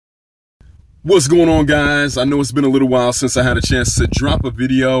What's going on, guys? I know it's been a little while since I had a chance to drop a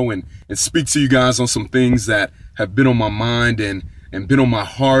video and speak to you guys on some things that have been on my mind and been on my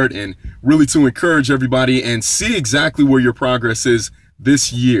heart, and really to encourage everybody and see exactly where your progress is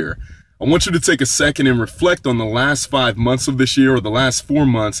this year. I want you to take a second and reflect on the last 5 months of this year, or the last 4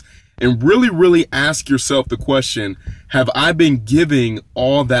 months, and really ask yourself the question, have I been giving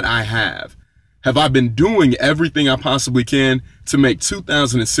all that I have? Have I been doing everything I possibly can to make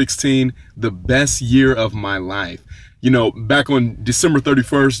 2016 the best year of my life? You know, back on December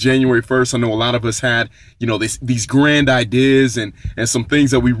 31st, January 1st, I know a lot of us had, these grand ideas and some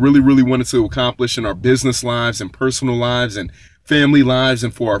things that we really wanted to accomplish in our business lives and personal lives and family lives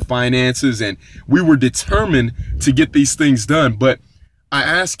and for our finances. And we were determined to get these things done. But I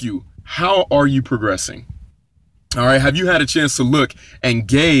ask you, how are you progressing? All right, have you had a chance to look and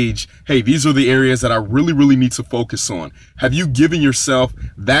gauge, hey, these are the areas that I really need to focus on? Have you given yourself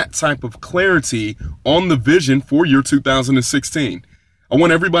that type of clarity on the vision for your 2016? I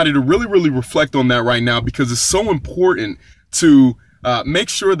want everybody to really reflect on that right now, because it's so important to make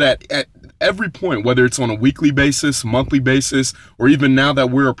sure that at every point, whether it's on a weekly basis, monthly basis, or even now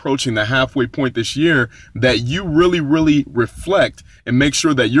that we're approaching the halfway point this year, that you really reflect and make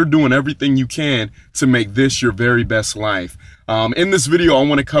sure that you're doing everything you can to make this your very best life. In this video, I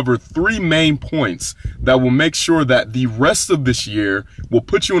want to cover 3 main points that will make sure that the rest of this year will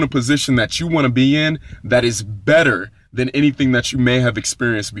put you in a position that you want to be in that is better than anything that you may have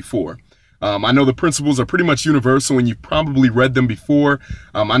experienced before. I know the principles are pretty much universal and you've probably read them before.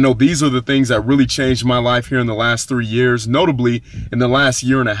 I know these are the things that really changed my life here in the last 3 years, notably in the last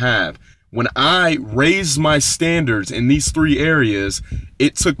year and a half. When I raised my standards in these 3 areas,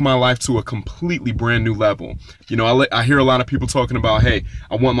 it took my life to a completely brand new level. You know, I hear a lot of people talking about, hey,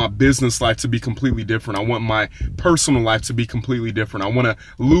 I want my business life to be completely different. I want my personal life to be completely different. I want to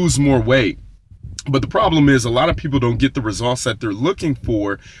lose more weight. But the problem is, a lot of people don't get the results that they're looking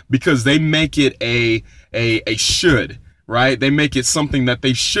for because they make it a should, right? They make it something that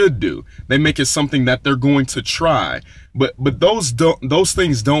they should do. They make it something that they're going to try. But those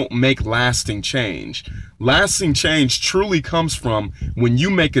things don't make lasting change. Lasting change truly comes from when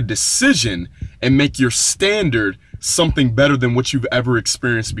you make a decision and make your standard something better than what you've ever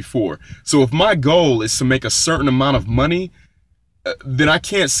experienced before. So if my goal is to make a certain amount of money, then I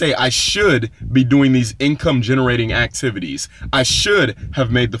can't say I should be doing these income generating activities. I should have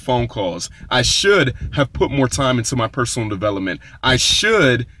made the phone calls. I should have put more time into my personal development. I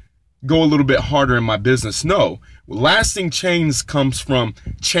should go a little bit harder in my business. No, lasting change comes from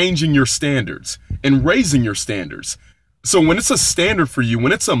changing your standards and raising your standards. So when it's a standard for you,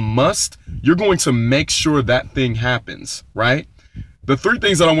 when it's a must, you're going to make sure that thing happens, right? The 3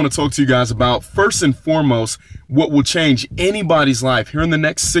 things that I want to talk to you guys about, first and foremost, what will change anybody's life here in the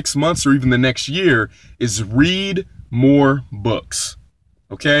next 6 months or even the next year, is read more books.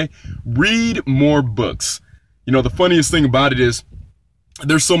 Okay? Read more books. You know, the funniest thing about it is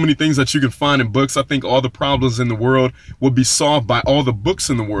there's so many things that you can find in books. I think all the problems in the world will be solved by all the books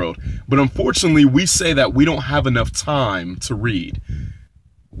in the world. But unfortunately, we say that we don't have enough time to read.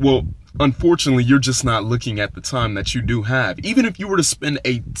 Well, unfortunately, you're just not looking at the time that you do have. Even if you were to spend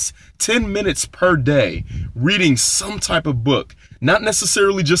 10 minutes per day reading some type of book, not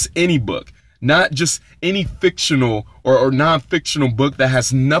necessarily just any book, not just any fictional or non-fictional book that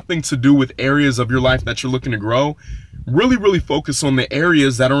has nothing to do with areas of your life that you're looking to grow, really focus on the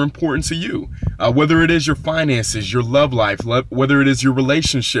areas that are important to you. Whether it is your finances, your love life, whether it is your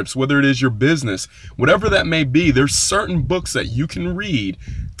relationships, whether it is your business, whatever that may be, there's certain books that you can read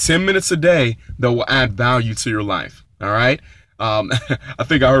 10 minutes a day that will add value to your life. All right. I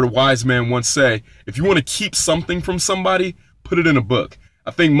think I heard a wise man once say, if you want to keep something from somebody, put it in a book. I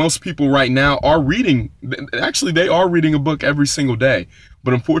think most people right now are reading, actually they are reading a book every single day,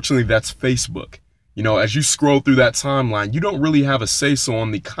 but unfortunately that's Facebook. You know, as you scroll through that timeline, you don't really have a say-so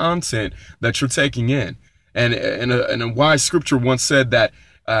on the content that you're taking in. And a wise scripture once said that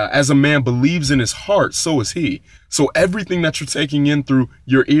as a man believes in his heart, so is he. So everything that you're taking in through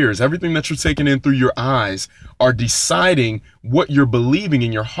your ears, everything that you're taking in through your eyes are deciding what you're believing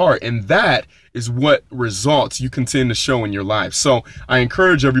in your heart. And that is what results you continue to show in your life. So I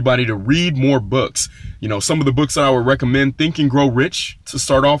encourage everybody to read more books. You know, some of the books that I would recommend: Think and Grow Rich, to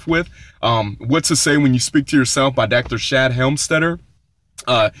start off with. What to Say When You Speak to Yourself by Dr. Shad Helmstetter.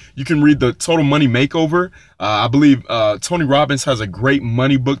 You can read The Total Money Makeover. I believe Tony Robbins has a great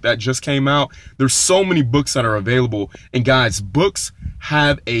money book that just came out. There's so many books that are available. And guys, books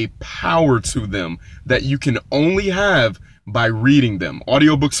have a power to them that you can only have by reading them.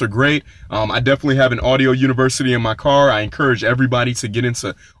 Audiobooks are great. I definitely have an audio university in my car. I encourage everybody to get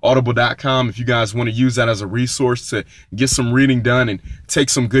into audible.com if you guys want to use that as a resource to get some reading done and take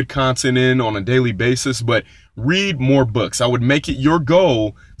some good content in on a daily basis. But read more books. I would make it your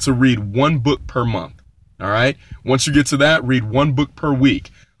goal to read one book per month. All right. Once you get to that, read one book per week.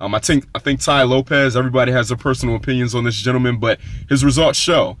 I think Ty Lopez, everybody has their personal opinions on this gentleman, but his results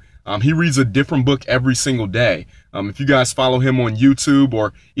show. He reads a different book every single day. If you guys follow him on YouTube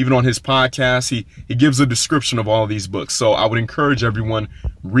or even on his podcast, he gives a description of all of these books. So I would encourage everyone,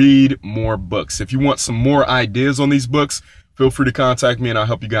 read more books. If you want some more ideas on these books, feel free to contact me and I'll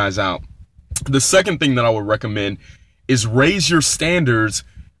help you guys out. The second thing that I would recommend is raise your standards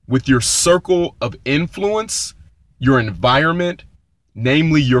with your circle of influence, your environment,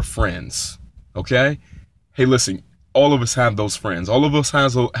 namely your friends. Okay? Hey, listen. All of us have those friends. All of us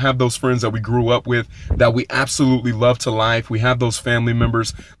have those friends that we grew up with, that we absolutely love to life. We have those family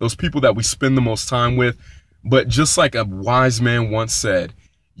members, those people that we spend the most time with. But just like a wise man once said,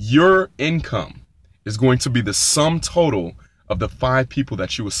 your income is going to be the sum total of the 5 people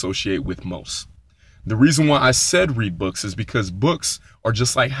that you associate with most. The reason why I said read books is because books are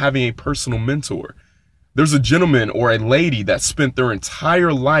just like having a personal mentor. There's a gentleman or a lady that spent their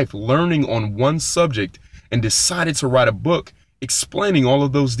entire life learning on one subject and decided to write a book explaining all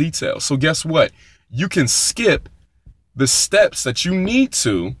of those details. So guess what? You can skip the steps that you need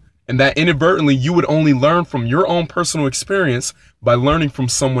to, and that inadvertently you would only learn from your own personal experience by learning from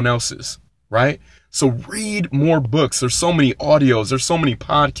someone else's, right? So read more books. There's so many audios, there's so many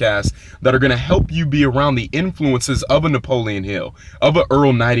podcasts that are going to help you be around the influences of a Napoleon Hill, of a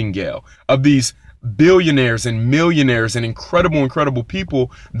Earl Nightingale, of these billionaires and millionaires and incredible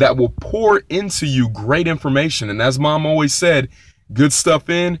people that will pour into you great information. And as Mom always said, good stuff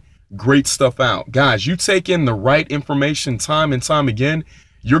in, great stuff out. Guys, you take in the right information time and time again,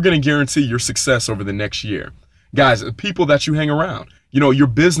 you're going to guarantee your success over the next year. Guys, the people that you hang around, your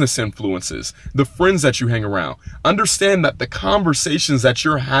business influences, the friends that you hang around, understand that the conversations that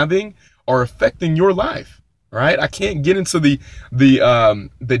you're having are affecting your life. Right? I can't get into the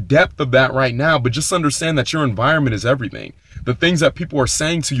depth of that right now, but just understand that your environment is everything. The things that people are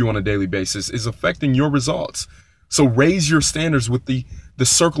saying to you on a daily basis is affecting your results. So raise your standards with the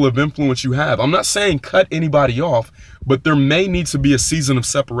circle of influence you have. I'm not saying cut anybody off, but there may need to be a season of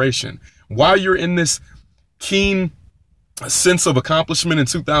separation. While you're in this keen sense of accomplishment in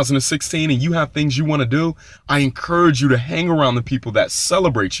 2016 and you have things you want to do, I encourage you to hang around the people that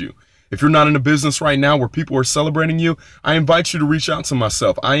celebrate you. If you're not in a business right now where people are celebrating you, I invite you to reach out to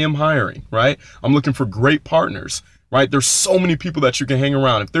myself. I am hiring, right? I'm looking for great partners, right? There's so many people that you can hang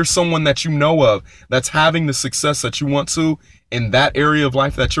around. If there's someone that you know of that's having the success that you want to in that area of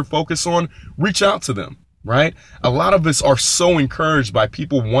life that you're focused on, reach out to them, right? A lot of us are so encouraged by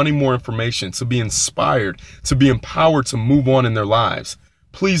people wanting more information, to be inspired, to be empowered to move on in their lives.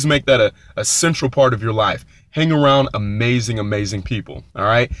 Please make that a central part of your life. Hang around amazing people, all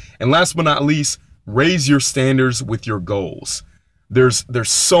right? And last but not least, raise your standards with your goals. There's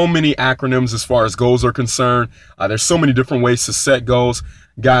so many acronyms as far as goals are concerned. There's so many different ways to set goals.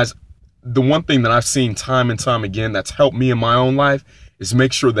 Guys, the one thing that I've seen time and time again that's helped me in my own life is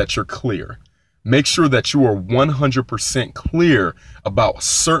make sure that you're clear. Make sure that you are 100% clear about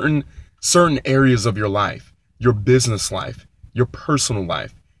certain areas of your life, your business life, your personal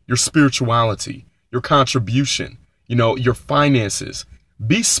life, your spirituality, your contribution, your finances.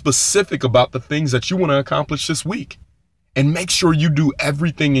 Be specific about the things that you want to accomplish this week and make sure you do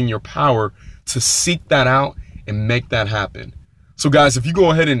everything in your power to seek that out and make that happen. So guys, if you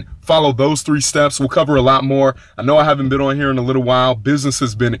go ahead and follow those 3 steps, we'll cover a lot more. I know I haven't been on here in a little while. Business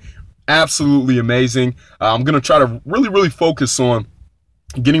has been absolutely amazing. I'm going to try to really focus on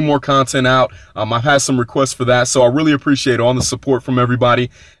getting more content out. I've had some requests for that, so I really appreciate all the support from everybody.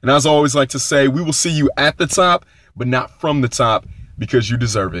 And as I always like to say, we will see you at the top, but not from the top, because you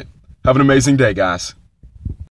deserve it. Have an amazing day, guys.